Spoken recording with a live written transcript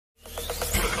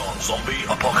Zombie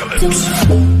apocalypse.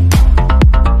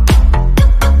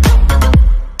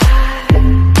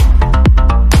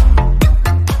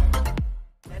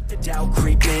 Doubt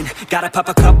creeping, gotta pop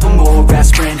a couple more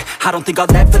aspirin. I don't think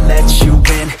I'll ever let you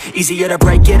in. Easier to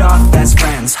break it off best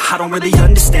friends. I don't really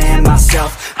understand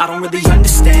myself, I don't really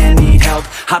understand, need help.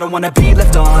 I don't wanna be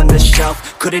left on the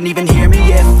shelf. Couldn't even hear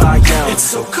me if I yelled. It's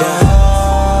so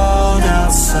cold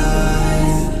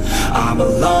outside, I'm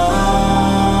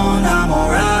alone, I'm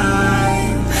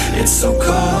alright. It's so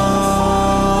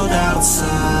cold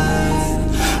outside,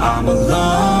 I'm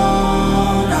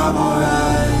alone, I'm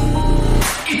alright.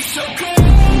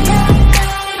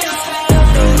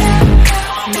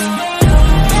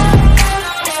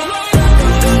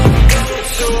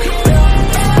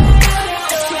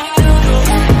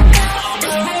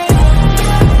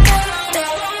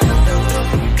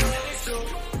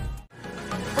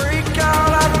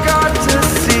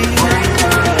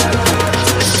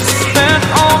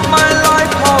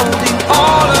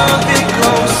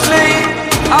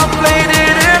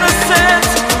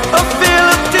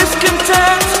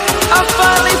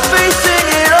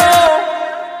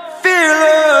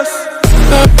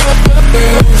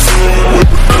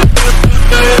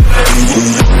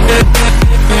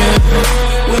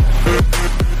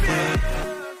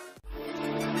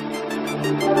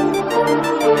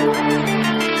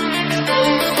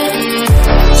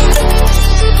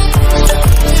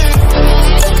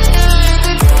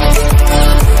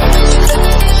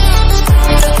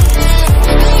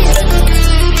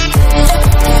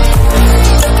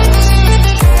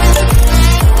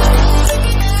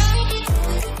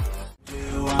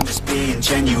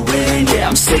 Genuine, yeah,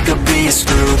 I'm sick of being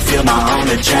screwed. Feel my own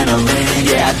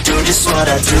adrenaline, yeah, I do just what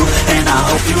I do, and I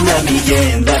hope you let me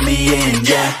in,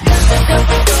 yeah.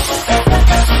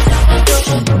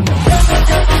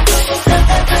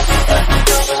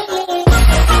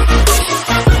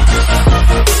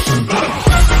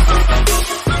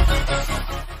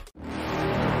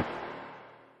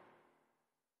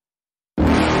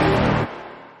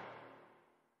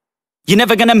 You're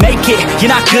never gonna make it,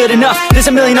 you're not good enough. There's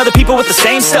a million other people with the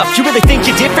same stuff. You really think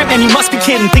you're different? Man, you must be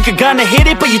kidding. Think you're gonna hit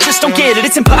it, but you just don't get it.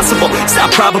 It's impossible, it's not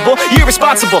probable, you're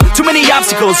irresponsible. Too many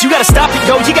obstacles, you gotta stop it,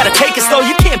 yo. You gotta take it slow,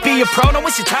 you can't be a pro. Don't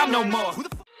waste your time no more.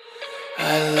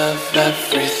 I love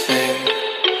everything.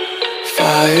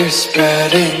 Fire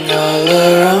spreading all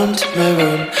around my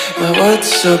room. My world's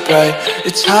so bright,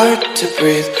 it's hard to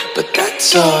breathe, but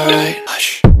that's alright.